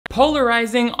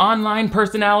Polarizing online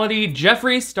personality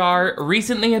Jeffree Star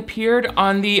recently appeared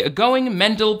on the Going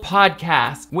Mental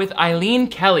podcast with Eileen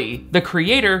Kelly, the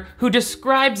creator who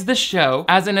describes the show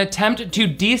as an attempt to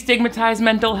destigmatize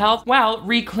mental health while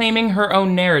reclaiming her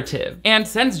own narrative. And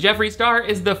since Jeffree Star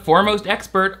is the foremost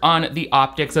expert on the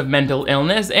optics of mental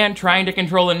illness and trying to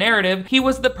control a narrative, he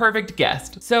was the perfect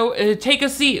guest. So take a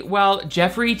seat while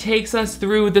Jeffree takes us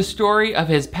through the story of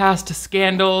his past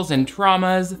scandals and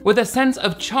traumas with a sense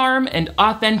of charm and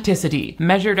authenticity,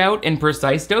 measured out in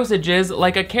precise dosages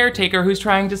like a caretaker who's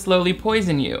trying to slowly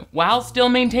poison you, while still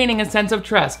maintaining a sense of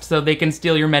trust so they can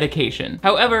steal your medication.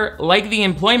 However, like the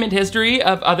employment history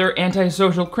of other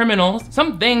antisocial criminals,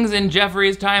 some things in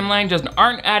Jeffree's timeline just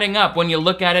aren't adding up when you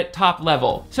look at it top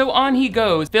level. So on he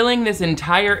goes, filling this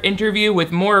entire interview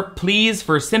with more pleas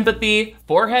for sympathy,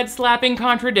 forehead-slapping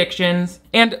contradictions,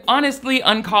 and honestly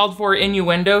uncalled for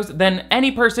innuendos than any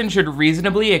person should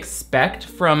reasonably expect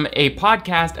from a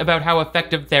podcast about how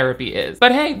effective therapy is.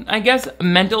 But hey, I guess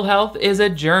mental health is a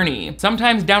journey,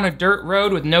 sometimes down a dirt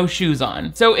road with no shoes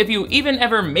on. So if you even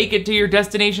ever make it to your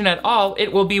destination at all,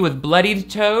 it will be with bloodied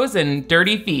toes and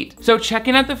dirty feet. So check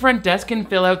in at the front desk and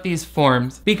fill out these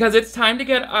forms, because it's time to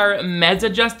get our meds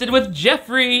adjusted with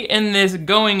Jeffree in this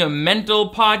Going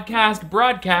Mental podcast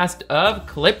broadcast of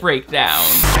Clip Breakdown.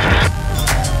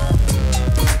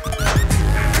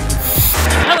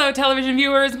 Hello television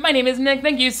viewers, my name is Nick.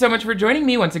 Thank you so much for joining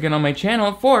me once again on my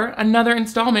channel for another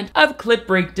installment of Clip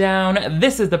Breakdown.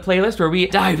 This is the playlist where we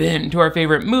dive into our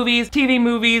favorite movies, TV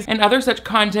movies, and other such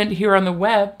content here on the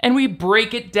web, and we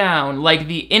break it down like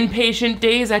the inpatient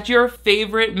days at your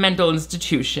favorite mental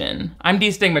institution. I'm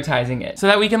destigmatizing it so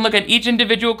that we can look at each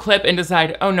individual clip and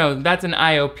decide, oh no, that's an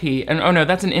IOP, and oh no,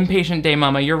 that's an inpatient day,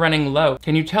 mama, you're running low.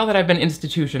 Can you tell that I've been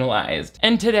institutionalized?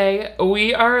 And today,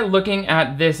 we are looking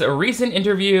at this recent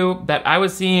interview that I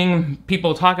was seeing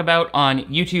people talk about on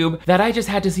YouTube that I just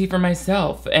had to see for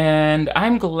myself, and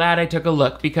I'm glad I took a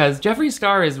look, because Jeffree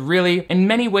Star is really, in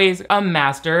many ways, a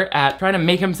master at trying to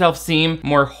make himself seem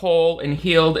more whole and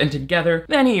healed and together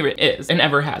than he is and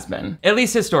ever has been. At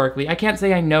least historically. I can't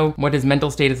say I know what his mental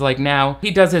state is like now.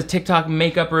 He does his TikTok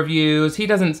makeup reviews. He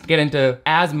doesn't get into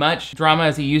as much drama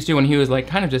as he used to when he was like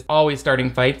kind of just always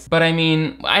starting fights. But I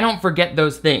mean, I don't forget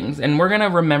those things, and we're gonna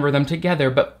remember them together.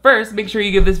 But first, make sure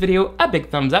you give this video a big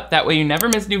thumbs up. That way you never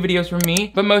miss new videos from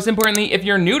me. But most importantly, if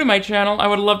you're new to my channel, I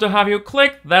would love to have you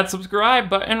click that subscribe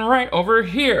button right over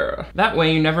here. That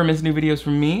way you never miss new videos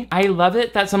from me. I love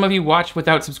it that some of you watch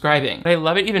without subscribing. But I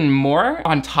love it even more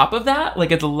on top of that,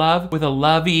 like it's love with a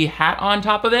lovey hat on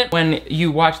top of it, when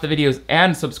you watch the videos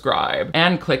and subscribe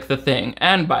and click the thing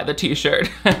and buy the t-shirt.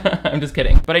 I'm just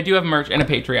kidding. But I do have merch and a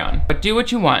Patreon. But do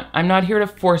what you want. I'm not here to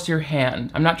force your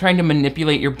hand. I'm not trying to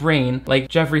manipulate your brain like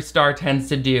Jeffree Star tends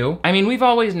to do. I mean, we've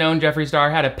always known Jeffree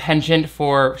Star had a penchant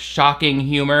for shocking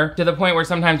humor, to the point where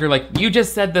sometimes we're like, you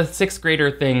just said the 6th grader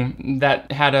thing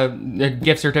that had a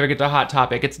gift certificate to Hot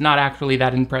Topic. It's not actually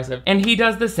that impressive. And he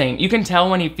does the same. You can tell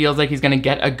when he feels like he's gonna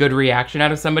get a good reaction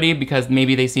out of somebody because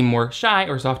maybe they seem more shy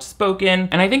or soft-spoken.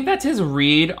 And I think that's his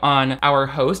read on our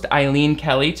host, Eileen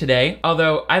Kelly, today.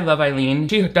 Although I love Eileen,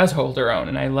 she does hold her own,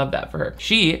 and I love that for her.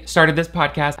 She started this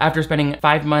podcast after spending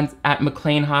 5 months at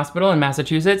McLean Hospital in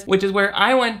Massachusetts, which is where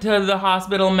I went to the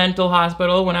hospital, mental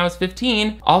hospital, when I was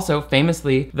 15. Also,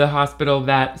 famously, the hospital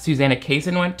that Susanna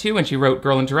Kaysen went to when she wrote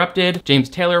Girl Interrupted. James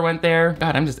Taylor went there.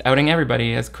 God, I'm just outing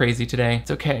everybody as crazy today.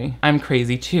 It's okay. I'm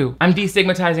crazy too. I'm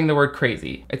destigmatizing the word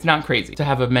crazy. It's not crazy to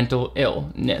have a mental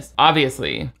illness.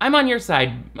 Obviously. I'm on your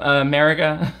side,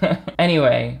 America.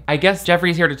 Anyway, I guess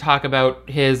Jeffree's here to talk about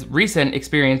his recent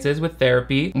experiences with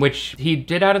therapy, which he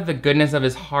did out of the goodness of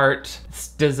his heart,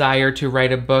 desire to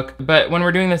write a book. But when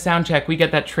we're doing the sound check, we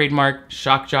get that trademark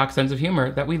shock jock sense of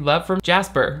humor that we love from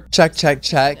Jasper. Check, check,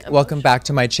 check. Welcome back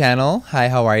to my channel. Hi,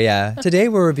 how are ya? Today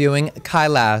we're reviewing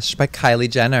Kailash by Kylie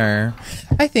Jenner.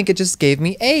 I think it just gave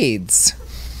me AIDS.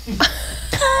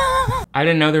 I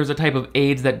didn't know there was a type of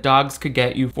AIDS that dogs could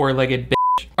get, you four-legged bitch.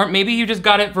 Or maybe you just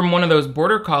got it from one of those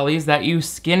border collies that you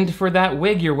skinned for that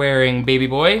wig you're wearing, baby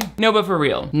boy. No, but for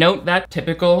real, note that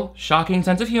typical shocking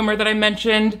sense of humor that I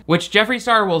mentioned, which Jeffree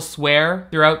Star will swear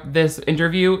throughout this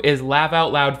interview is laugh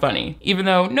out loud funny, even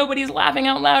though nobody's laughing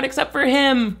out loud except for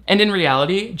him. And in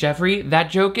reality, Jeffree, that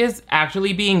joke is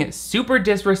actually being super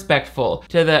disrespectful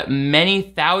to the many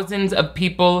thousands of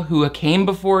people who came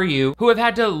before you, who have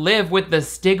had to live with the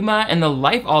stigma and the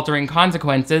life-altering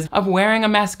consequences of wearing a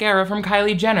mascara from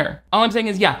Kylie Jenner. All I'm saying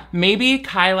is, yeah, maybe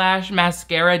Kylash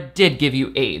mascara did give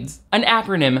you AIDS. An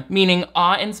acronym meaning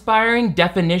awe-inspiring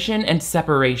definition and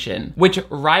separation, which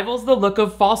rivals the look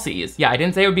of falsies. Yeah, I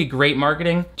didn't say it would be great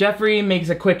marketing. Jeffree makes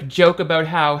a quick joke about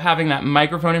how having that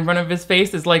microphone in front of his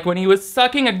face is like when he was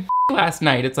sucking a last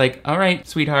night. It's like, all right,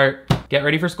 sweetheart, get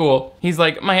ready for school. He's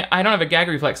like, I don't have a gag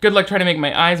reflex. Good luck trying to make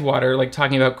my eyes water, like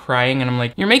talking about crying. And I'm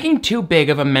like, you're making too big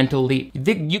of a mental leap.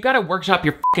 You gotta workshop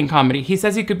your fucking comedy. He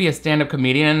says he could be a stand-up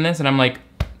comedian in this, and I'm like,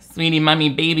 sweetie, mommy,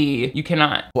 baby, you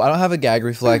cannot. Well, I don't have a gag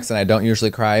reflex and I don't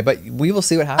usually cry, but we will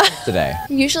see what happens today.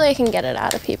 Usually I can get it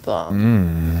out of people.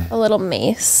 A little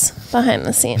mace behind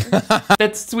the scenes.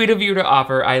 That's sweet of you to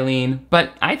offer, Eileen,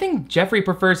 but I think Jeffree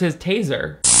prefers his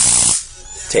taser.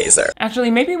 Taser.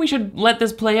 Actually, maybe we should let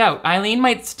this play out. Eileen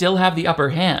might still have the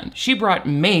upper hand. She brought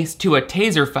mace to a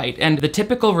taser fight, and the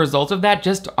typical results of that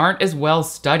just aren't as well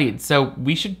studied, so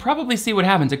we should probably see what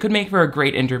happens. It could make for a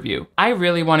great interview. I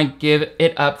really want to give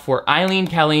it up for Eileen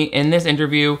Kelly in this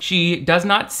interview. She does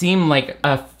not seem like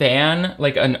a fan,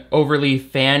 like an overly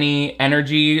fanny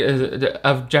energy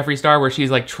of Jeffree Star where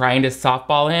she's like trying to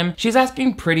softball him. She's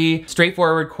asking pretty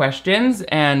straightforward questions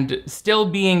and still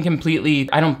being completely,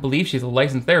 I don't believe she's a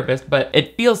licensed therapist, but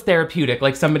it feels therapeutic,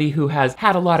 like somebody who has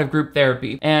had a lot of group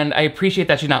therapy. And I appreciate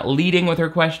that she's not leading with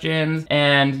her questions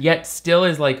and yet still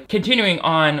is like continuing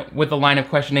on with the line of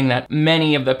questioning that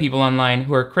many of the people online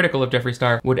who are critical of Jeffree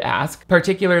Star would ask.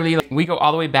 Particularly, like, we go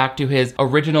all the way back to his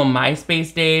original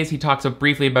MySpace days. He talks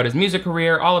briefly about his music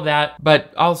career, all of that,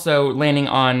 but also landing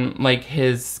on like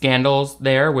his scandals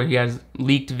there where he has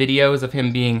leaked videos of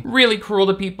him being really cruel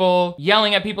to people,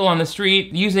 yelling at people on the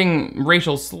street, using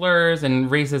racial slurs and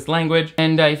racist language.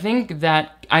 And I think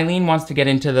that Eileen wants to get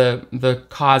into the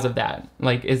cause of that.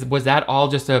 Like, was that all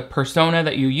just a persona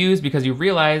that you used because you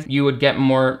realized you would get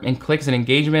more in clicks and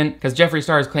engagement? Because Jeffree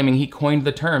Star is claiming he coined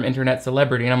the term internet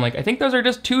celebrity. And I'm like, I think those are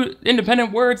just two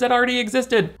independent words that already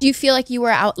existed. Do you feel like you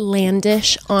were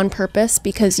outlandish on purpose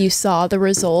because you saw the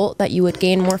result that you would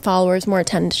gain more followers, more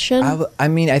attention? I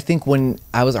mean, I think when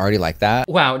I was already like that.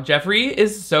 Wow, Jeffree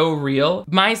is so real.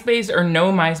 MySpace or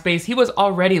no MySpace, he was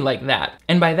already like that.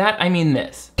 And by that, I mean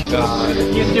this. God,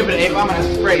 you stupid ape, I'm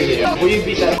gonna spray you. Will you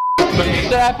beat that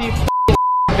strap, you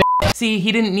See,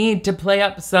 he didn't need to play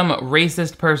up some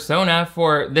racist persona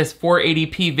for this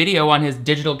 480p video on his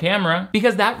digital camera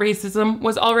because that racism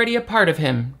was already a part of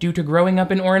him due to growing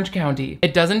up in Orange County.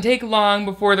 It doesn't take long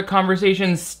before the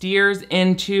conversation steers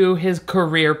into his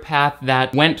career path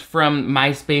that went from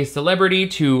MySpace celebrity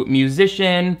to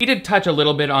musician. He did touch a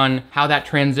little bit on how that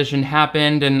transition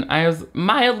happened, and I was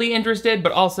mildly interested,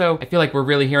 but also I feel like we're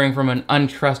really hearing from an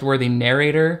untrustworthy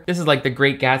narrator. This is like The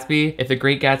Great Gatsby. If The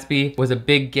Great Gatsby was a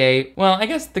big gay, well, I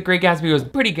guess The Great Gatsby was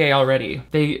pretty gay already.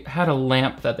 They had a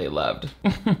lamp that they loved.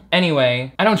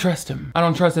 Anyway, I don't trust him. I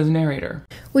don't trust his narrator.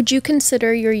 Would you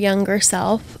consider your younger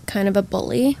self kind of a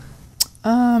bully?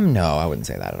 No, I wouldn't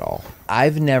say that at all.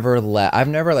 I've never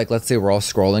like, let's say we're all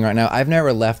scrolling right now. I've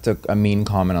never left a mean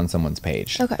comment on someone's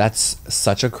page. Okay. That's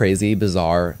such a crazy,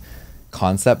 bizarre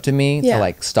concept to me to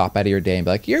like stop out of your day and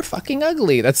be like, you're fucking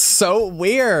ugly. That's so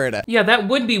weird. Yeah, that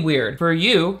would be weird for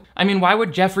you. I mean, why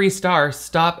would Jeffree Star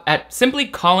stop at simply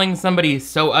calling somebody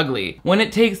so ugly when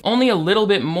it takes only a little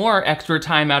bit more extra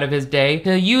time out of his day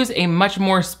to use a much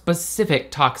more specific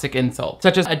toxic insult,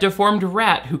 such as a deformed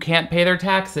rat who can't pay their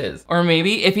taxes? Or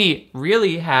maybe if he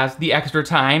really has the extra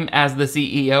time as the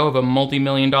CEO of a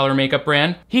multi-million-dollar makeup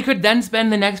brand, he could then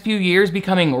spend the next few years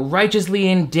becoming righteously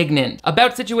indignant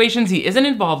about situations he isn't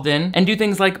involved in and do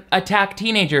things like attack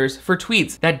teenagers for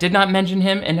tweets that did not mention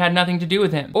him and had nothing to do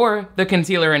with him, or the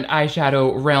concealer and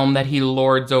eyeshadow realm that he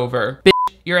lords over. Bitch,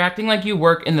 you're acting like you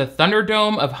work in the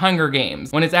Thunderdome of Hunger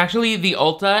Games when it's actually the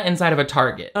Ulta inside of a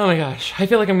Target. Oh my gosh, I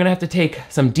feel like I'm gonna have to take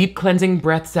some deep cleansing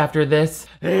breaths after this.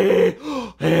 I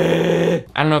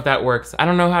don't know if that works. I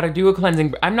don't know how to do a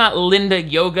cleansing. I'm not Linda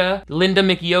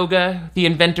McYoga, the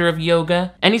inventor of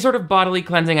yoga. Any sort of bodily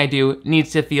cleansing I do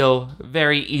needs to feel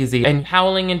very easy, and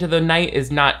howling into the night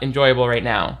is not enjoyable right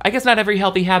now. I guess not every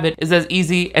healthy habit is as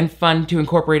easy and fun to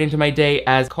incorporate into my day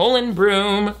as Colon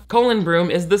Broom. Colon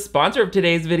Broom is the sponsor of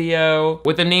today's video.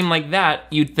 With a name like that,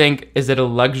 you'd think, is it a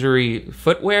luxury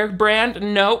footwear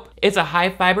brand? Nope. It's a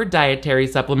high-fiber dietary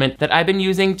supplement that I've been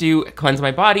using to cleanse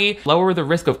my body, lower the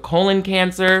risk of colon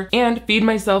cancer, and feed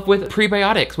myself with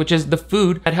prebiotics, which is the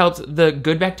food that helps the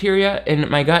good bacteria in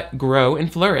my gut grow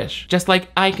and flourish. Just like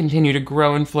I continue to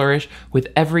grow and flourish with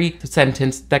every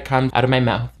sentence that comes out of my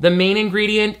mouth. The main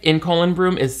ingredient in Colon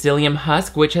Broom is psyllium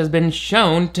husk, which has been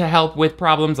shown to help with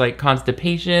problems like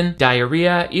constipation,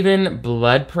 diarrhea, even blood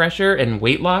blood pressure and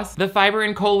weight loss. The fiber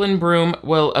in colon broom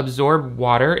will absorb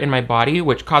water in my body,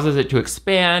 which causes it to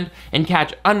expand and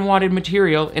catch unwanted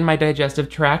material in my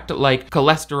digestive tract like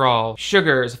cholesterol,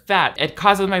 sugars, fat. It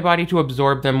causes my body to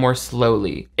absorb them more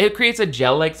slowly. It creates a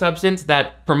gel-like substance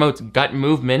that promotes gut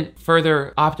movement,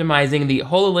 further optimizing the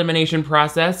whole elimination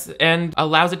process and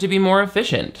allows it to be more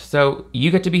efficient. So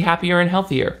you get to be happier and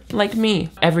healthier, like me.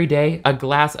 Every day, a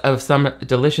glass of some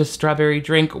delicious strawberry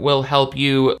drink will help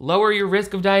you lower your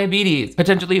risk of diabetes,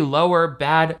 potentially lower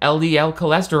bad LDL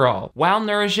cholesterol, while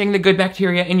nourishing the good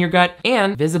bacteria in your gut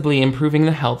and visibly improving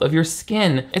the health of your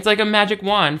skin. It's like a magic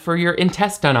wand for your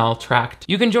intestinal tract.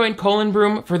 You can join Colon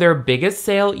Broom for their biggest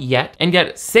sale yet and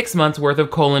get 6 months worth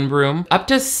of Colon Broom up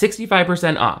to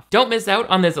 65% off. Don't miss out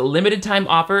on this limited time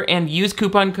offer and use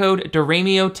coupon code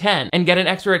DiRamio10 and get an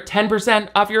extra 10%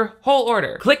 off your whole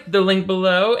order. Click the link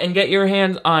below and get your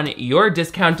hands on your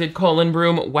discounted Colon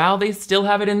Broom while they still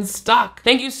have it in stock.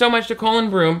 Thank you so much to Colon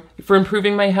Broom for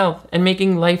improving my health and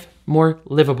making life more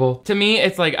livable. To me,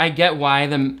 it's like, I get why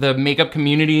the makeup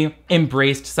community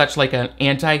embraced such like an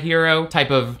anti-hero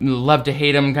type of love to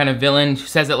hate him kind of villain who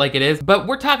says it like it is, but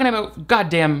we're talking about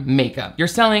goddamn makeup. You're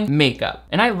selling makeup,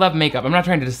 and I love makeup. I'm not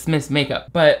trying to dismiss makeup,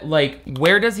 but like,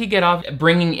 where does he get off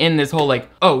bringing in this whole like,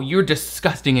 oh, you're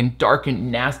disgusting and dark and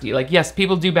nasty? Like, yes,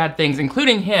 people do bad things,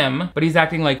 including him, but he's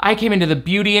acting like, I came into the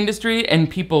beauty industry and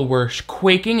people were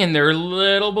quaking in their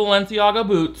little Balenciaga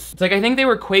boots. It's like, I think they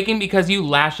were quaking because you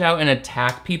lash out and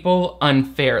attack people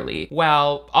unfairly,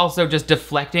 while also just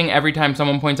deflecting every time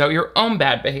someone points out your own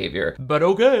bad behavior. But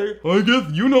okay, I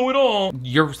guess you know it all.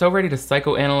 You're so ready to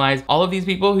psychoanalyze all of these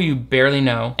people who you barely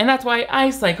know. And that's why I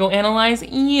psychoanalyze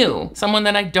you, someone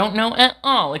that I don't know at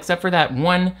all, except for that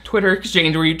one Twitter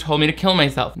exchange where you told me to kill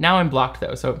myself. Now I'm blocked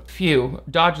though, so phew,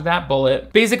 dodge that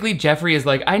bullet. Basically, Jeffree is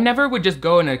like, I never would just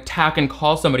go and attack and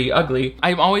call somebody ugly.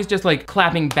 I'm always just like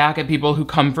clapping back at people who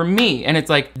come from me. And it's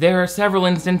like, there are several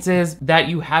instances that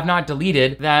you have not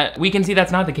deleted that we can see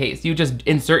that's not the case. You just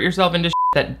insert yourself into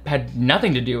that had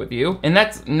nothing to do with you. And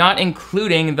that's not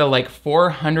including the like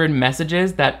 400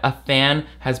 messages that a fan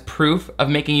has proof of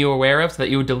making you aware of so that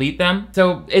you would delete them.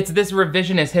 So it's this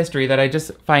revisionist history that I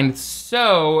just find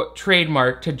so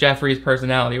trademarked to Jeffree's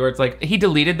personality, where it's like, he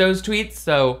deleted those tweets,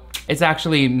 so it's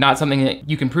actually not something that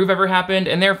you can prove ever happened,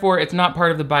 and therefore it's not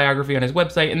part of the biography on his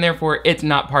website, and therefore it's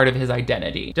not part of his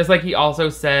identity. Just like he also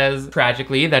says,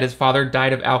 tragically, that his father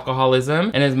died of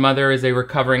alcoholism, and his mother is a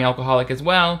recovering alcoholic as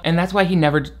well, and that's why he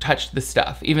never touched the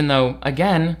stuff. Even though,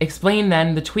 again, explain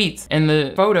then the tweets and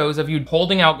the photos of you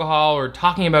holding alcohol or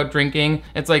talking about drinking.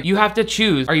 It's like, you have to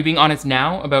choose. Are you being honest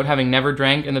now about having never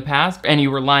drank in the past, and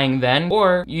you were lying then?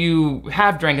 Or you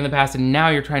have drank in the past, and now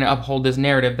you're trying to uphold this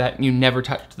narrative that you never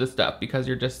touched the stuff because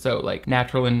you're just so like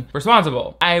natural and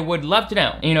responsible. I would love to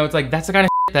know. You know, it's like, that's the kind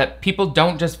of that people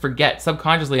don't just forget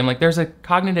subconsciously. I'm like, there's a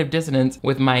cognitive dissonance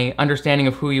with my understanding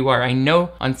of who you are. I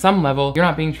know on some level you're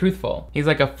not being truthful. He's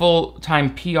like a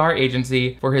full-time PR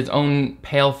agency for his own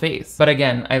pale face. But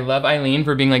again, I love Eileen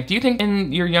for being like, do you think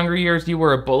in your younger years you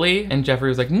were a bully? And Jeffree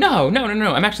was like, no,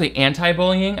 I'm actually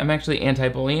anti-bullying.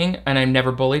 And I'm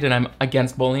never bullied, and I'm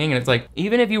against bullying. And it's like,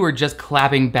 even if you were just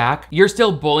clapping back, you're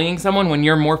still bullying someone when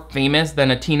you're more famous than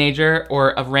a teenager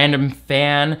or a random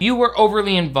fan. You were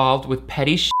overly involved with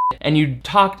petty shit, and you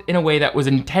talked in a way that was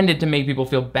intended to make people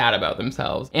feel bad about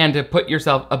themselves and to put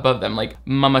yourself above them, like,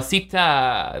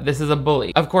 mamacita, this is a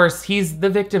bully. Of course, he's the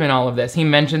victim in all of this. He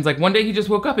mentions like one day he just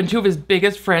woke up and two of his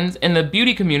biggest friends in the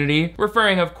beauty community,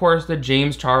 referring of course to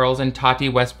James Charles and Tati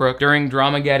Westbrook during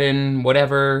Dramageddon,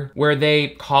 whatever, where they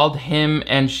called him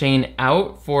and Shane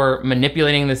out for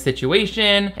manipulating the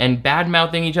situation and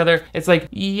bad-mouthing each other. It's like,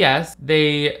 yes,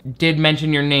 they did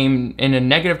mention your name in a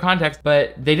negative context,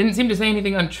 but they didn't seem to say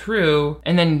anything untrue.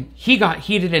 And then he got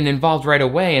heated and involved right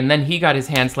away, and then he got his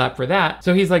hand slapped for that.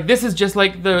 So he's like, this is just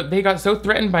like they got so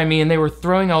threatened by me and they were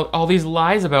throwing out all these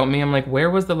lies about me. I'm like, where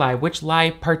was the lie? Which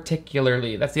lie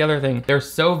particularly? That's the other thing. They're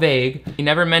so vague. He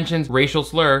never mentions racial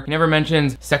slur. He never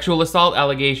mentions sexual assault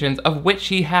allegations, of which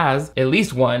he has at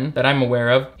least one that I'm aware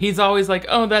of. He's always like,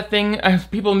 oh, that thing,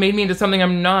 people made me into something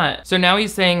I'm not. So now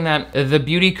he's saying that the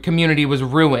beauty community was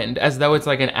ruined, as though it's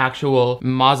like an actual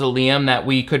mausoleum that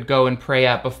we could go and pray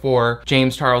at before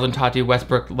James Charles and Tati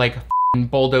Westbrook like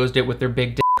bulldozed it with their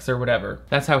big dicks. or whatever.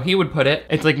 That's how he would put it.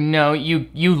 It's like, no,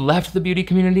 you left the beauty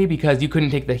community because you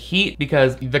couldn't take the heat,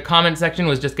 because the comment section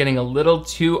was just getting a little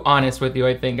too honest with you,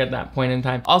 I think, at that point in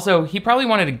time. Also, he probably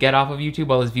wanted to get off of YouTube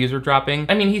while his views were dropping.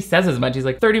 I mean, he says as much. He's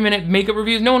like, 30-minute makeup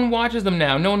reviews, no one watches them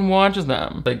now. No one watches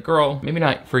them. Like, girl, maybe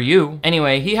not for you.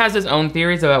 Anyway, he has his own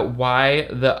theories about why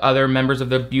the other members of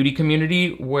the beauty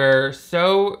community were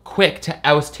so quick to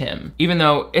oust him, even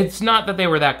though it's not that they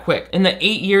were that quick. In the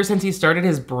 8 years since he started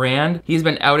his brand, he's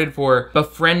been outed for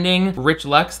befriending Rich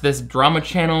Lux, this drama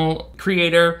channel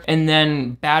creator, and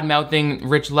then bad-mouthing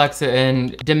Rich Lux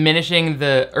and diminishing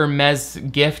the Hermes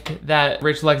gift that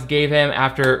Rich Lux gave him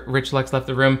after Rich Lux left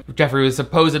the room. Jeffree was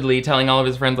supposedly telling all of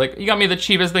his friends, like, you got me the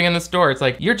cheapest thing in the store. It's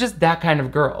like, you're just that kind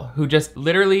of girl who just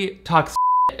literally talks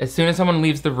as soon as someone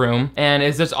leaves the room and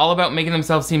is just all about making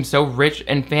themselves seem so rich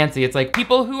and fancy. It's like,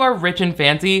 people who are rich and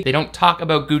fancy, they don't talk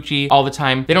about Gucci all the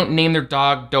time. They don't name their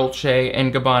dog Dolce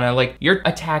and Gabbana. Like, you're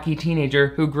a tacky teenager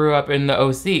who grew up in the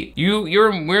OC.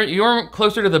 You're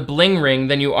closer to the bling ring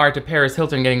than you are to Paris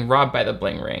Hilton getting robbed by the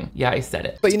bling ring. Yeah, I said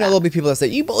it. But you know, there'll be people that say,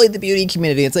 you bullied the beauty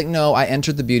community. It's like, no, I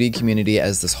entered the beauty community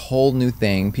as this whole new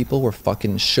thing. People were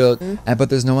fucking shook, but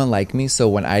there's no one like me. So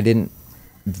when I didn't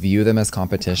view them as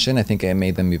competition, I think it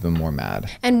made them even more mad.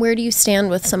 And where do you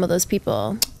stand with some of those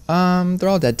people? They're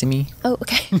all dead to me. Oh,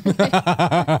 okay.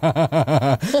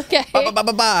 Okay.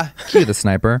 Cue the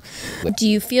sniper. Do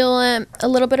you feel a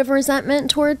little bit of resentment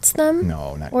towards them?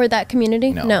 No, not. Or that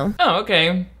community? No. Oh,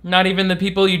 okay. Not even the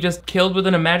people you just killed with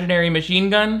an imaginary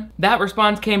machine gun? That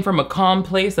response came from a calm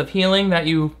place of healing that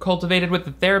you cultivated with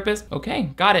the therapist? Okay,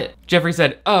 got it. Jeffree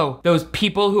said, oh, those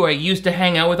people who I used to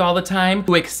hang out with all the time,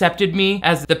 who accepted me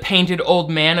as the painted old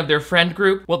man of their friend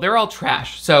group, well, they're all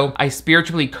trash. So I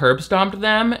spiritually curb stomped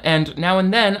them, and now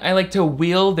and then I like to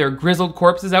wheel their grizzled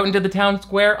corpses out into the town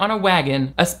square on a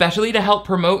wagon, especially to help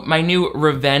promote my new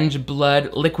Revenge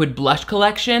Blood liquid blush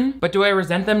collection. But do I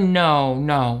resent them?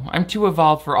 No, I'm too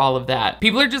evolved for all of that.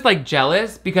 People are just like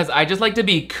jealous because I just like to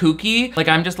be kooky. Like,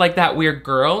 I'm just like that weird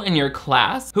girl in your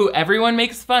class who everyone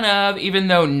makes fun of, even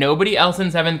though nobody else in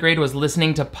 7th grade was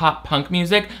listening to pop punk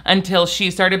music until she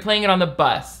started playing it on the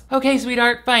bus. Okay,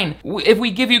 sweetheart, fine. If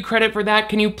we give you credit for that,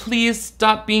 can you please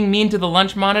stop being mean to the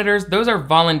lunch monitors? Those are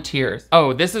volunteers.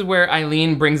 Oh, this is where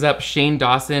Eileen brings up Shane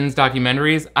Dawson's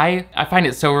documentaries. I find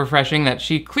it so refreshing that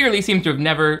she clearly seems to have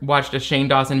never watched a Shane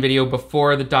Dawson video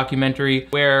before the documentary,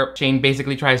 where Shane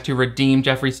basically tries to redeem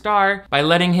Jeffree Star by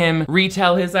letting him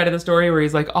retell his side of the story, where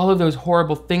he's like, all of those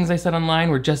horrible things I said online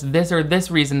were just this or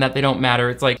this reason that they don't matter.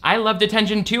 It's like, I loved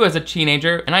attention too as a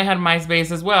teenager, and I had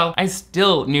MySpace as well. I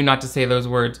still knew not to say those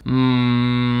words.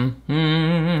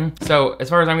 So as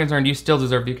far as I'm concerned, you still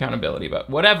deserve the accountability, but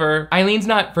whatever. Eileen's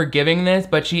not forgiving this,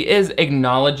 but she is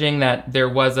acknowledging that there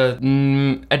was a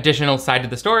additional side to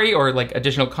the story, or like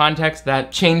additional context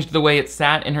that changed the way it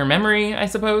sat in her memory, I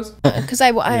suppose. Because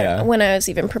when I was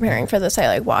even preparing for this, I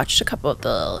like watched a couple of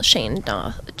the Shane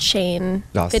Dawson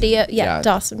video,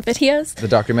 Dawson videos. The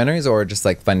documentaries, or just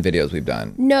like fun videos we've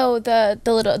done? No, the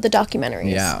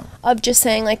documentaries. Yeah. Of just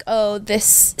saying like, oh,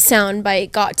 this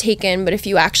soundbite got taken, but if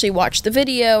you actually watch the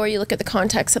video or you look at the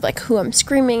context of like who I'm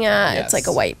screaming at, it's like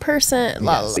a white person.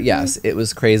 Yes, it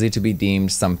was crazy to be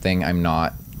deemed something I'm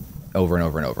not over and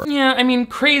over and over. Yeah, I mean,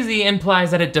 crazy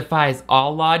implies that it defies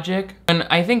all logic. And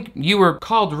I think you were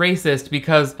called racist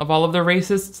because of all of the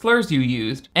racist slurs you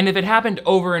used. And if it happened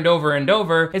over and over and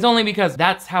over, it's only because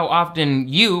that's how often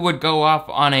you would go off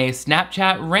on a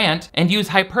Snapchat rant and use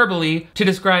hyperbole to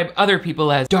describe other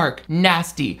people as dark,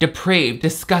 nasty, depraved,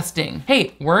 disgusting.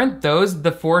 Hey, weren't those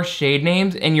the 4 shade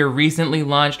names in your recently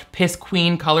launched Piss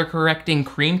Queen color correcting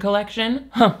cream collection?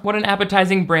 Huh, what an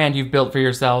appetizing brand you've built for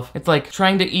yourself. It's like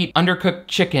trying to eat undercooked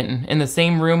chicken in the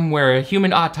same room where a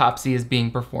human autopsy is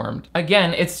being performed.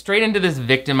 Again, it's straight into this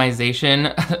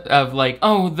victimization of like,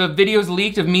 oh, the video's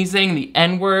leaked of me saying the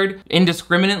N-word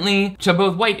indiscriminately to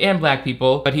both white and black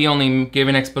people, but he only gave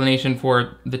an explanation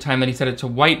for the time that he said it to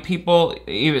white people.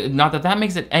 Not that that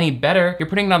makes it any better. You're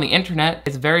putting it on the internet.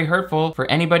 It's very hurtful for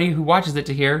anybody who watches it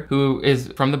to hear, who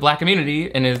is from the black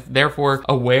community and is therefore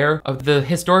aware of the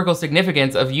historical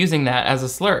significance of using that as a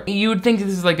slur. You would think this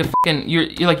is like a fucking,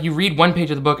 you read one page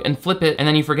of the book and flip it and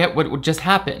then you forget what just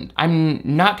happened. I'm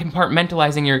not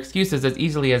compartmentalizing your excuses as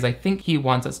easily as I think he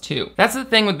wants us to. That's the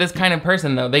thing with this kind of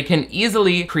person though. They can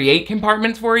easily create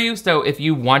compartments for you, so if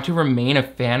you want to remain a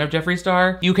fan of Jeffree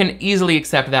Star, you can easily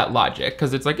accept that logic,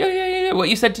 because it's like, yeah, what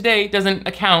you said today doesn't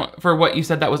account for what you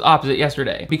said that was opposite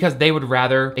yesterday, because they would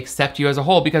rather accept you as a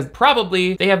whole, because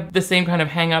probably they have the same kind of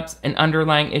hangups and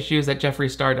underlying issues that Jeffree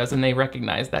Star does, and they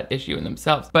recognize that issue in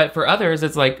themselves. But for others,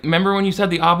 it's like, remember when you said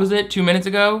the opposite 2 minutes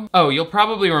ago? Oh, you'll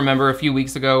probably remember a few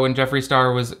weeks ago when Jeffree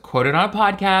Star was quoted on a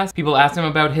podcast. People asked him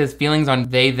about his feelings on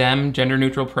they, them, gender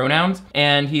neutral pronouns,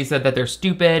 and he said that they're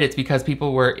stupid. It's because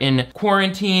people were in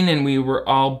quarantine and we were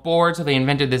all bored, so they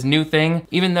invented this new thing.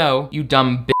 Even though, you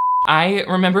dumb bitch, I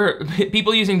remember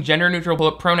people using gender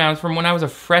neutral pronouns from when I was a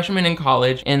freshman in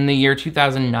college in the year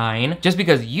 2009. Just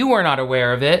because you were not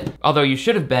aware of it, although you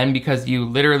should have been, because you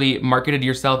literally marketed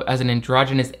yourself as an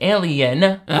androgynous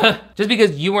alien. Just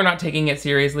because you were not taking it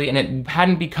seriously and it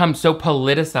hadn't become so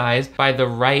politicized by the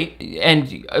right.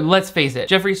 And let's face it,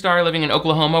 Jeffree Star living in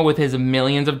Oklahoma with his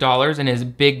millions of dollars and his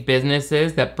big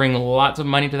businesses that bring lots of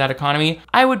money to that economy,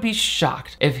 I would be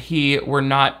shocked if he were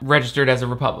not registered as a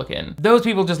Republican. Those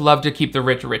people just love to keep the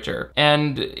rich richer.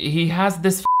 And he has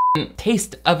this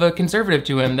taste of a conservative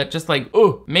to him that just like,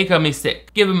 oh, making me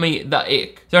sick, giving me the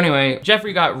ick. So anyway,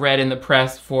 Jeffree got read in the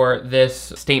press for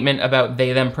this statement about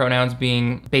they, them pronouns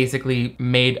being basically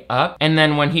made up. And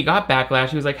then when he got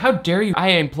backlash, he was like, how dare you? I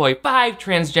employ 5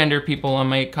 transgender people on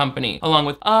my company, along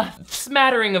with a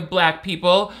smattering of black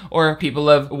people or people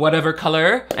of whatever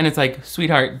color. And it's like,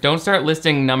 sweetheart, don't start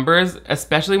listing numbers,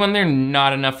 especially when they're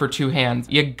not enough for 2 hands.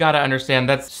 You gotta understand,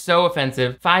 that's so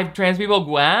offensive. 5 trans people,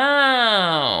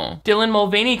 wow. Dylan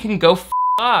Mulvaney can go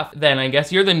off. Then I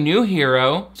guess you're the new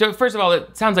hero. So first of all,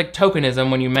 it sounds like tokenism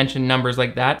when you mention numbers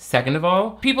like that. Second of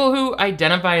all, people who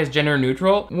identify as gender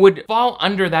neutral would fall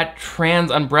under that trans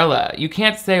umbrella. You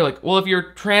can't say like, well, if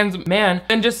you're trans man,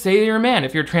 then just say you're a man.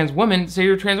 If you're trans woman, say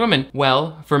you're a trans woman.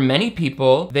 Well, for many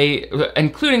people, they,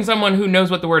 including someone who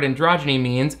knows what the word androgyny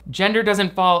means, gender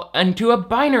doesn't fall into a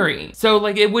binary. So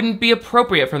like, it wouldn't be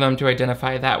appropriate for them to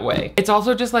identify that way. It's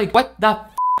also just like, what the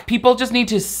people just need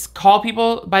to call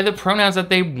people by the pronouns that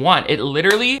they want. It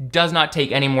literally does not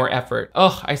take any more effort.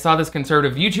 Ugh, I saw this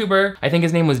conservative YouTuber, I think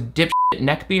his name was Dipshit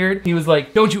Neckbeard. He was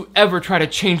like, don't you ever try to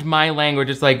change my language.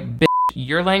 It's like, bitch,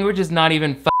 your language is not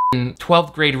even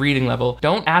 12th grade reading level.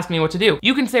 Don't ask me what to do.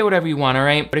 You can say whatever you want, all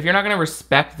right? But if you're not gonna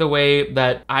respect the way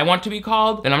that I want to be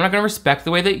called, then I'm not gonna respect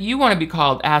the way that you wanna be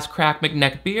called, ass crack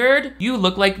McNeckbeard. You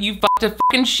look like you fucked a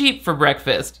fucking sheep for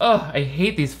breakfast. Ugh, I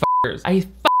hate these fuckers. I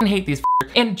fucking hate these fuckers.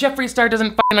 And Jeffree Star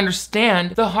doesn't fucking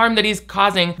understand the harm that he's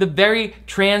causing the very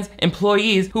trans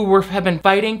employees who have been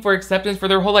fighting for acceptance for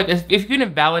their whole life. If you can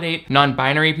invalidate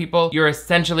non-binary people, you're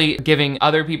essentially giving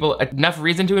other people enough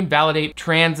reason to invalidate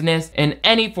transness in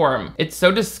any form. It's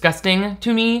so disgusting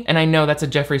to me, and I know that's a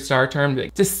Jeffree Star term,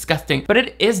 like, disgusting, but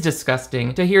it is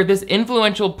disgusting to hear this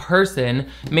influential person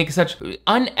make such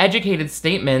uneducated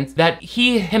statements that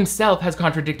he himself has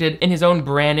contradicted in his own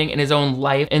branding, in his own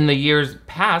life, in the years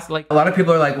past. Like, a lot of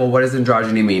people are like, well, what does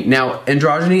androgyny mean? Now,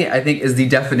 androgyny, I think, is the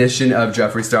definition of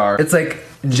Jeffree Star. It's like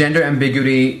gender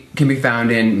ambiguity can be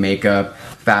found in makeup,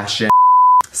 fashion,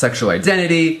 sexual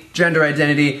identity, gender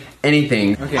identity,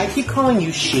 anything. Okay. I keep calling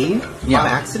you she on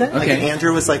accident. Okay. Like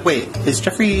Andrew was like, wait, is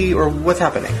Jeffree, or what's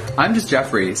happening? I'm just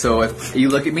Jeffree, so if you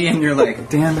look at me and you're like,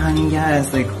 damn honey,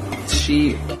 yes, like,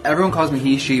 she, everyone calls me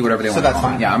he, she, whatever they want. So that's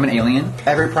fine. Yeah, I'm an alien.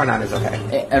 Every pronoun is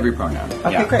okay. Every pronoun.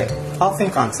 Okay, yeah. Great. I'll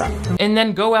think on some. And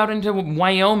then go out into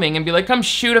Wyoming and be like, come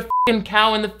shoot a fucking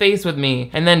cow in the face with me,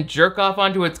 and then jerk off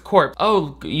onto its corpse.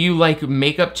 Oh, you like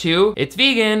makeup too? It's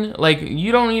vegan. Like,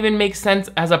 you don't even make sense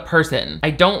as a person.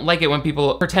 I don't like it when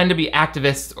people pretend to be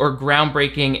activists or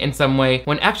groundbreaking in some way,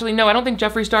 when actually, no, I don't think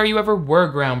Jeffree Star, you ever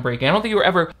were groundbreaking. I don't think you were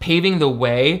ever paving the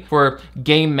way for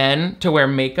gay men to wear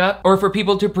makeup or for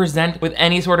people to present with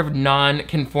any sort of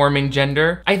non-conforming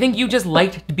gender. I think you just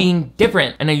liked being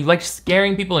different, and you liked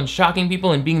scaring people and shocking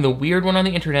people and being the weird one on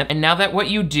the internet. And now that what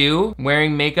you do,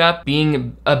 wearing makeup,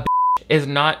 being a bitch, is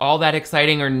not all that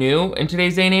exciting or new in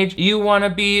today's day and age, you want to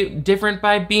be different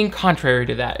by being contrary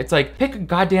to that. It's like, pick a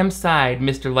goddamn side,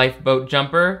 Mr. Lifeboat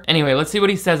Jumper. Anyway, let's see what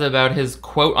he says about his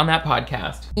quote on that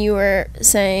podcast. You were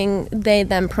saying they,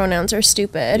 them pronouns are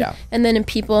stupid. Yeah. And then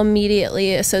people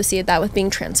immediately associate that with being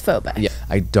transphobic. Yeah.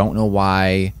 I don't know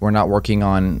why we're not working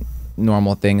on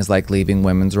normal things like leaving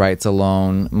women's rights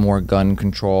alone, more gun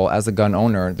control. As a gun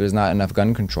owner, there's not enough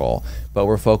gun control, but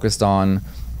we're focused on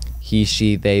he,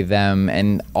 she, they, them,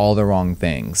 and all the wrong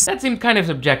things. That seems kind of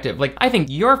subjective. Like, I think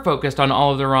you're focused on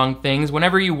all of the wrong things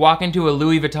whenever you walk into a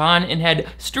Louis Vuitton and head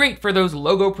straight for those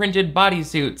logo-printed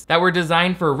bodysuits that were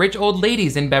designed for rich old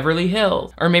ladies in Beverly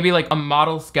Hills. Or maybe like a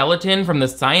model skeleton from the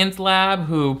science lab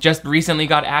who just recently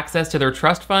got access to their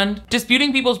trust fund.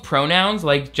 Disputing people's pronouns,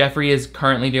 like Jeffree is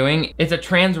currently doing, is a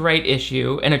trans right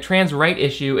issue, and a trans right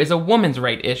issue is a woman's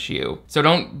right issue. So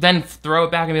don't then throw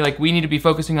it back and be like, we need to be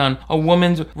focusing on a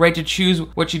woman's right to choose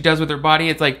what she does with her body.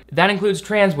 It's like, that includes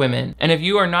trans women. And if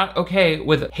you are not okay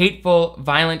with hateful,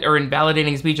 violent, or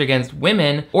invalidating speech against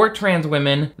women or trans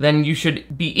women, then you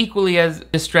should be equally as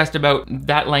distressed about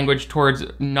that language towards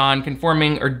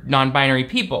non-conforming or non-binary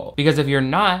people. Because if you're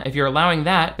not, if you're allowing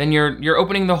that, then you're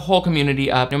opening the whole community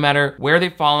up, no matter where they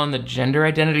fall on the gender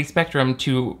identity spectrum,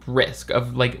 to risk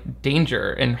of like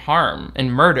danger and harm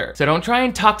and murder. So don't try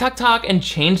and talk and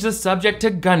change the subject to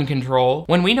gun control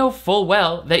when we know full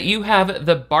well that you have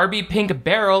the Barbie pink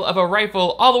barrel of a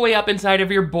rifle all the way up inside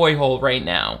of your boy hole right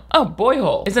now. Oh, boy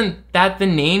hole. Isn't that the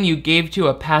name you gave to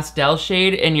a pastel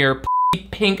shade in your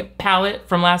pink palette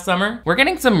from last summer? We're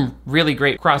getting some really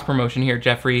great cross promotion here,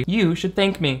 Jeffree. You should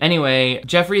thank me. Anyway,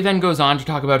 Jeffree then goes on to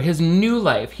talk about his new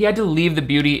life. He had to leave the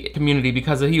beauty community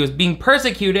because he was being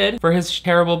persecuted for his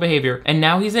terrible behavior. And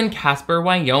now he's in Casper,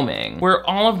 Wyoming, where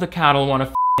all of the cattle want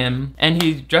to him. And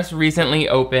he just recently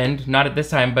opened, not at this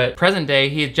time, but present day,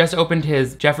 he had just opened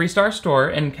his Jeffree Star store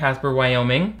in Casper,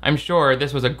 Wyoming. I'm sure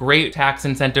this was a great tax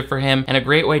incentive for him and a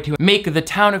great way to make the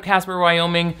town of Casper,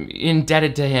 Wyoming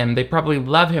indebted to him. They probably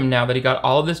love him now that he got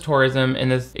all of this tourism and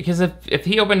this, because if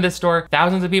he opened this store,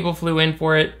 thousands of people flew in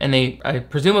for it, and they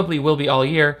presumably will be all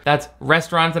year. That's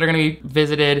restaurants that are gonna be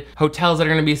visited, hotels that are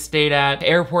gonna be stayed at,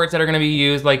 airports that are gonna be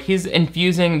used. Like, he's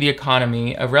infusing the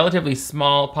economy, a relatively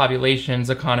small population's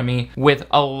economy, with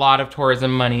a lot of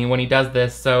tourism money when he does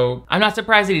this. So I'm not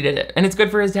surprised that he did it. And it's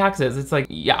good for his taxes. It's like,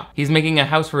 yeah, he's making a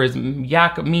house for his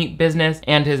yak meat business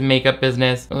and his makeup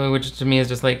business, which to me is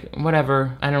just like,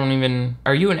 whatever. I don't even,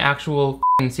 are you an actual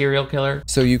serial killer?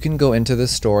 So you can go into the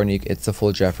store and it's a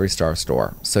full Jeffree Star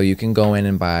store. So you can go in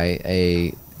and buy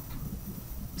a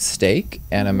steak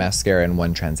and a mascara in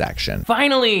one transaction.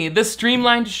 Finally, the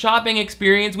streamlined shopping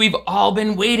experience we've all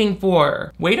been waiting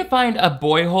for. Way to find a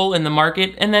boy hole in the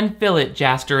market and then fill it,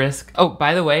 Jasterisk. Oh,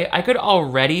 by the way, I could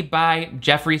already buy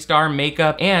Jeffree Star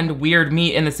makeup and weird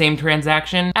meat in the same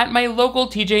transaction at my local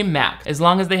TJ Maxx, as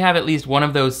long as they have at least one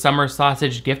of those summer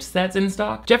sausage gift sets in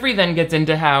stock. Jeffree then gets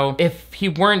into how if he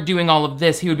weren't doing all of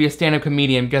this, he would be a stand-up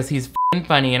comedian because he's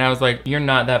funny. And I was like, you're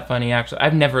not that funny, actually.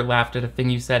 I've never laughed at a thing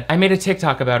you said. I made a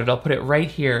TikTok about it. I'll put it right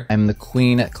here. I'm the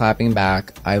queen at clapping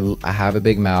back. I have a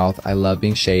big mouth. I love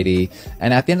being shady.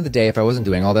 And at the end of the day, if I wasn't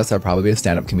doing all this, I'd probably be a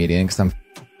stand-up comedian because I'm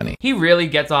funny. He really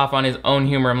gets off on his own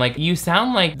humor. I'm like, you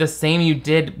sound like the same you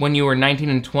did when you were 19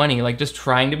 and 20, like just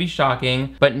trying to be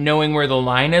shocking, but knowing where the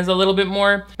line is a little bit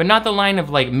more, but not the line of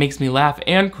like makes me laugh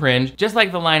and cringe, just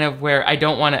like the line of where I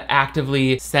don't want to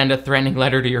actively send a threatening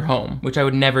letter to your home, which I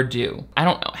would never do. I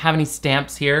don't have any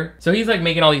stamps here. So he's like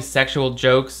making all these sexual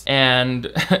jokes, and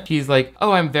he's like,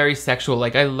 oh, I'm very sexual.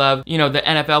 Like, I love, you know, the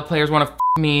NFL players want to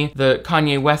me, the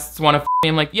Kanye Wests want to me.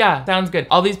 I'm like, yeah, sounds good.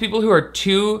 All these people who are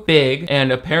too big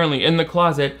and apparently in the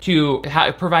closet to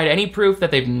provide any proof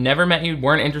that they've never met you,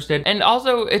 weren't interested. And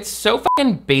also, it's so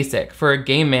fucking basic for a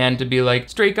gay man to be like,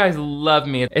 straight guys love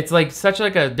me. It's like such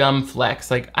like a dumb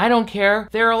flex. Like, I don't care.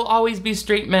 There'll always be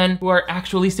straight men who are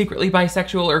actually secretly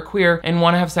bisexual or queer and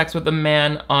want to have sex with a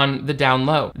man on the down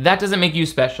low. That doesn't make you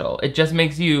special. It just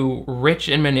makes you rich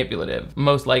and manipulative,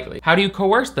 most likely. How do you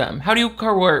coerce them? How do you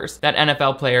coerce that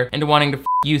NFL player into wanting to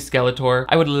you, Skeletor?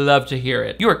 I would love to hear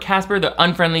it. You are Casper the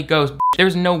unfriendly ghost.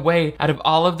 There's no way out of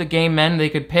all of the gay men they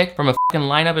could pick from a fucking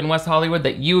lineup in West Hollywood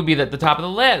that you would be at the top of the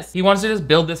list. He wants to just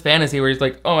build this fantasy where he's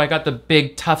like, oh, I got the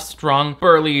big, tough, strong,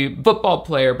 burly football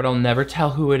player, but I'll never tell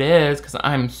who it is because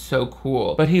I'm so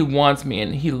cool. But he wants me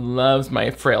and he loves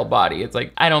my frail body. It's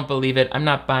like, I don't believe it. I'm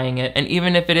not buying it. And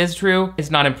even if it is true,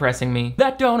 it's not impressing me.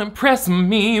 That don't impress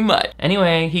me much.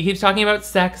 Anyway, he keeps talking about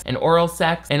sex and oral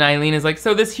sex, and Eileen is like,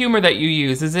 so this humor that you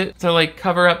use, is it to like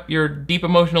cover up your deep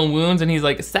emotional wounds? And he's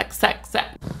like, sex, sex,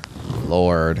 sex.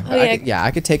 Lord. Oh, yeah.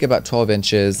 I could take about 12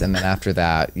 inches, and then after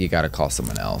that, you gotta call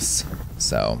someone else.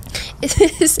 So.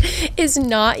 Is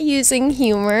not using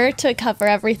humor to cover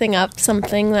everything up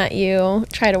something that you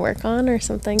try to work on or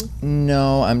something?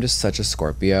 No, I'm just such a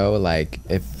Scorpio. Like,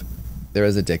 if there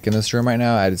was a dick in this room right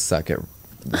now, I'd suck it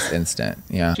this instant.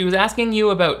 Yeah. She was asking you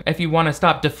about if you want to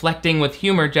stop deflecting with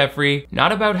humor, Jeffree,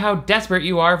 not about how desperate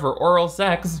you are for oral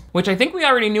sex, which I think we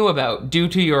already knew about due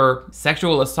to your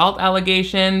sexual assault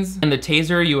allegations and the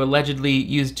taser you allegedly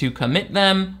used to commit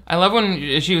them. I love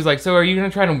when she was like, so are you gonna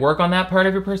try to work on that part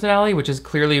of your personality, which is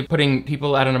clearly putting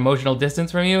people at an emotional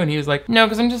distance from you? And he was like, no,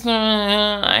 because I'm just,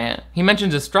 he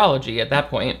mentions astrology at that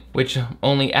point, which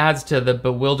only adds to the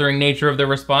bewildering nature of the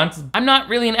response. I'm not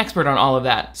really an expert on all of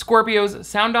that. Scorpios,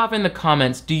 sound off in the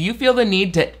comments. Do you feel the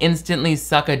need to instantly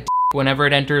suck a dick whenever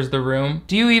it enters the room?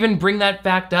 Do you even bring that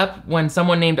fact up when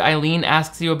someone named Eileen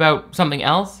asks you about something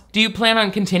else? Do you plan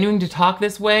on continuing to talk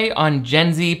this way on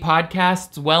Gen Z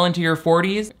podcasts well into your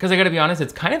 40s? Because I gotta be honest,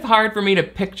 it's kind of hard for me to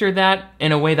picture that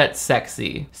in a way that's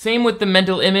sexy. Same with the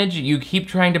mental image you keep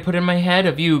trying to put in my head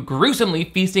of you gruesomely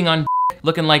feasting on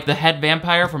looking like the head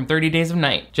vampire from 30 Days of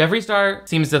Night. Jeffree Star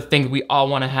seems to think we all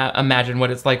want to imagine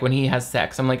what it's like when he has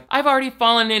sex. I'm like, I've already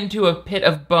fallen into a pit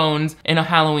of bones in a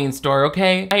Halloween store,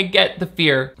 okay? I get the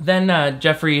fear. Then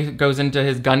Jeffree goes into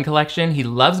his gun collection. He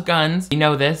loves guns, you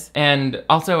know this. And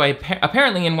also,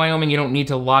 apparently in Wyoming, you don't need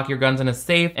to lock your guns in a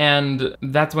safe. And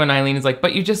that's when Eileen is like,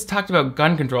 but you just talked about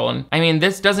gun control. And I mean,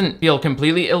 this doesn't feel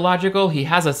completely illogical. He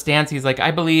has a stance. He's like, I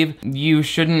believe you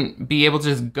shouldn't be able to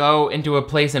just go into a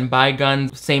place and buy guns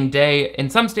same day in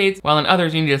some states, while in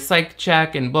others you need a psych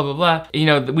check and blah, blah, blah. You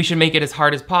know, we should make it as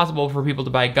hard as possible for people to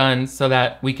buy guns so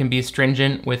that we can be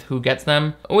stringent with who gets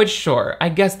them. Which, sure, I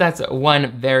guess that's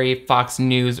one very Fox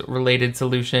News related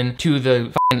solution to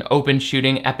the fucking open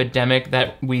shooting epidemic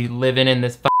that we live in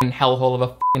this fucking hellhole of a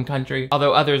fucking country.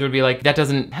 Although others would be like, that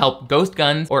doesn't help ghost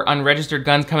guns or unregistered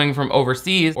guns coming from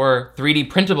overseas or 3D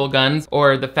printable guns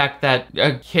or the fact that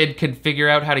a kid could figure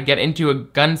out how to get into a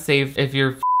gun safe if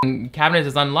your cabinet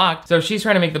is unlocked. So she's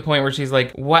trying to make the point where she's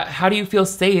like, what, how do you feel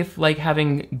safe like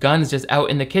having guns just out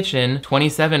in the kitchen,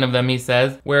 27 of them, he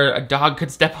says, where a dog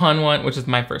could step on one, which is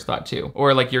my first thought too,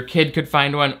 or like your kid could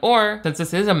find one, or since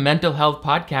this is a mental health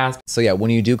podcast. So yeah,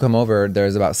 when you do come over,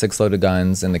 there's about 6 loaded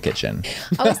guns in the kitchen.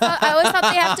 I always thought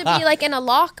they have to be like in a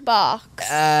lockbox.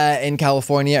 In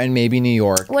California and maybe New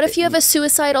York. What if you have a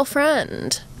suicidal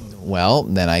friend? Well,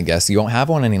 then I guess you won't have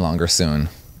one any longer soon.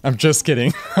 I'm just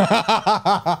kidding.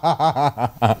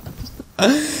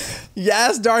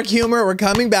 Yes, dark humor. We're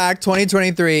coming back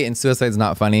 2023. And suicide's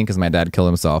not funny because my dad killed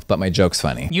himself, but my joke's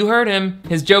funny. You heard him.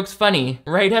 His joke's funny.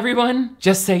 Right, everyone?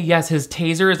 Just say yes, his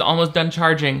taser is almost done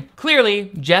charging. Clearly,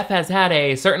 Jeff has had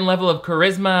a certain level of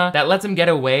charisma that lets him get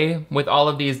away with all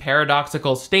of these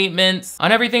paradoxical statements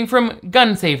on everything from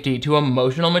gun safety to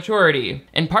emotional maturity.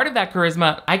 And part of that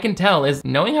charisma, I can tell, is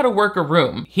knowing how to work a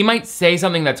room. He might say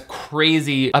something that's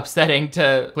crazy upsetting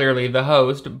to, clearly, the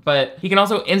host, but he can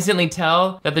also instantly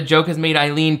tell that the joke has made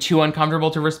Eileen too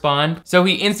uncomfortable to respond. So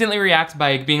he instantly reacts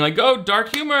by being like, oh, dark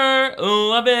humor,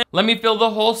 love it. Let me fill the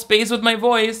whole space with my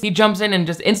voice. He jumps in and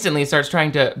just instantly starts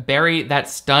trying to bury that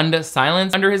stunned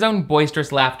silence under his own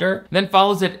boisterous laughter, then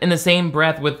follows it in the same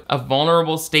breath with a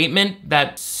vulnerable statement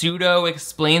that pseudo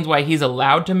explains why he's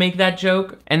allowed to make that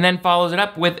joke, and then follows it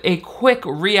up with a quick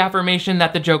reaffirmation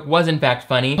that the joke was in fact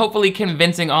funny, hopefully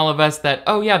convincing all of us that,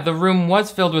 oh yeah, the room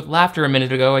was filled with laughter a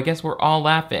minute ago, I guess we're all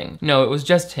laughing. No, it was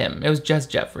just him. It was just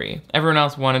Jeffree. Everyone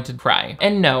else wanted to cry.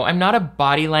 And no, I'm not a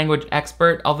body language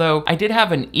expert, although I did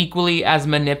have an equally as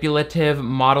manipulative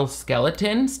model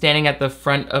skeleton standing at the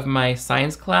front of my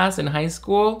science class in high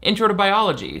school, Intro to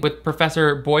Biology, with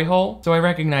Professor Boyhole, so I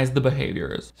recognized the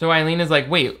behaviors. So Eileen is like,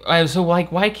 wait, so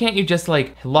like, why can't you just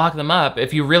like lock them up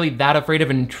if you're really that afraid of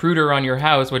an intruder on your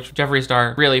house, which Jeffree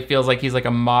Star really feels like he's like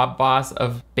a mob boss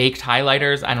of baked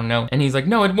highlighters, I don't know. And he's like,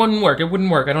 no, it wouldn't work,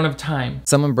 I don't have time.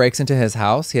 Someone breaks into his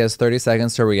house, he has 30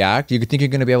 seconds to react. You could think you're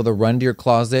gonna be able to run to your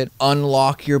closet,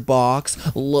 unlock your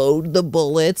box, load the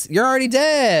bullets. You're already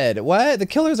dead. What? The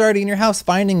killer's already in your house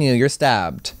finding you. You're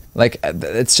stabbed. Like,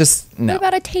 it's just, no. What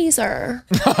about a taser?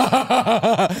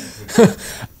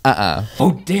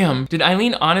 Oh, damn. Did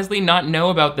Eileen honestly not know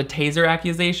about the taser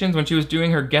accusations when she was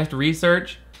doing her guest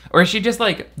research? Or is she just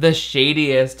like the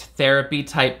shadiest therapy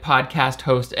type podcast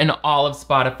host in all of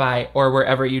Spotify or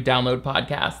wherever you download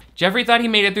podcasts? Jeffree thought he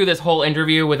made it through this whole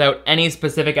interview without any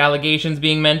specific allegations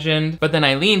being mentioned, but then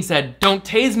Eileen said, don't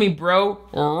tase me, bro,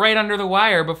 right under the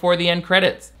wire before the end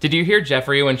credits. Did you hear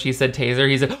Jeffree when she said taser?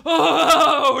 He said,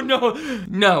 oh,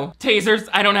 no, tasers,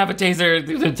 I don't have a taser,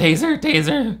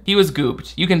 taser. He was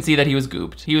gooped. You can see that he was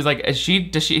gooped. He was like, is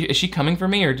she coming for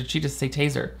me or did she just say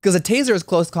taser? Because a taser is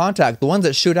close contact. The ones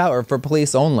that shoot out are for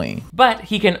police only. But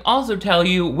he can also tell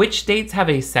you which states have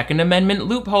a Second Amendment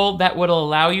loophole that would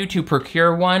allow you to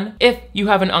procure one fun if you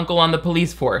have an uncle on the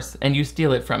police force and you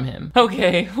steal it from him.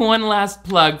 Okay, one last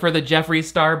plug for the Jeffree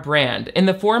Star brand in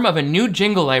the form of a new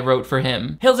jingle I wrote for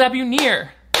him. He'll zap you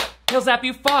near, he'll zap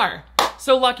you far,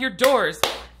 so lock your doors.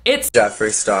 It's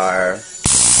Jeffree Star.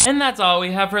 And that's all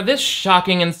we have for this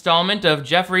shocking installment of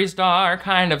Jeffree Star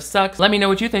Kind of Sucks. Let me know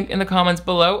what you think in the comments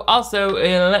below. Also,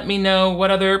 let me know what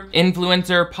other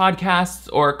influencer podcasts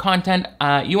or content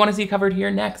you want to see covered here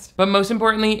next. But most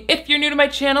importantly, if you're new to my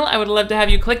channel, I would love to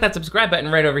have you click that subscribe button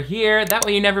right over here. That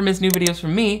way you never miss new videos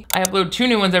from me. I upload 2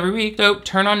 new ones every week, so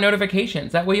turn on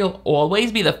notifications. That way you'll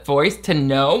always be the first to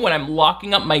know when I'm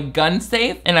locking up my gun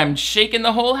safe and I'm shaking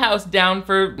the whole house down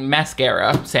for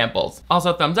mascara samples.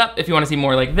 Also, thumbs up if you want to see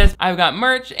more like this. I've got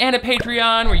merch and a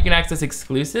Patreon where you can access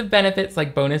exclusive benefits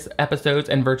like bonus episodes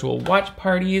and virtual watch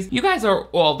parties. You guys are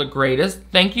all the greatest.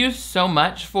 Thank you so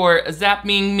much for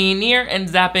zapping me near and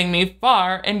zapping me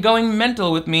far and going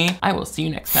mental with me. I will see you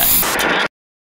next time.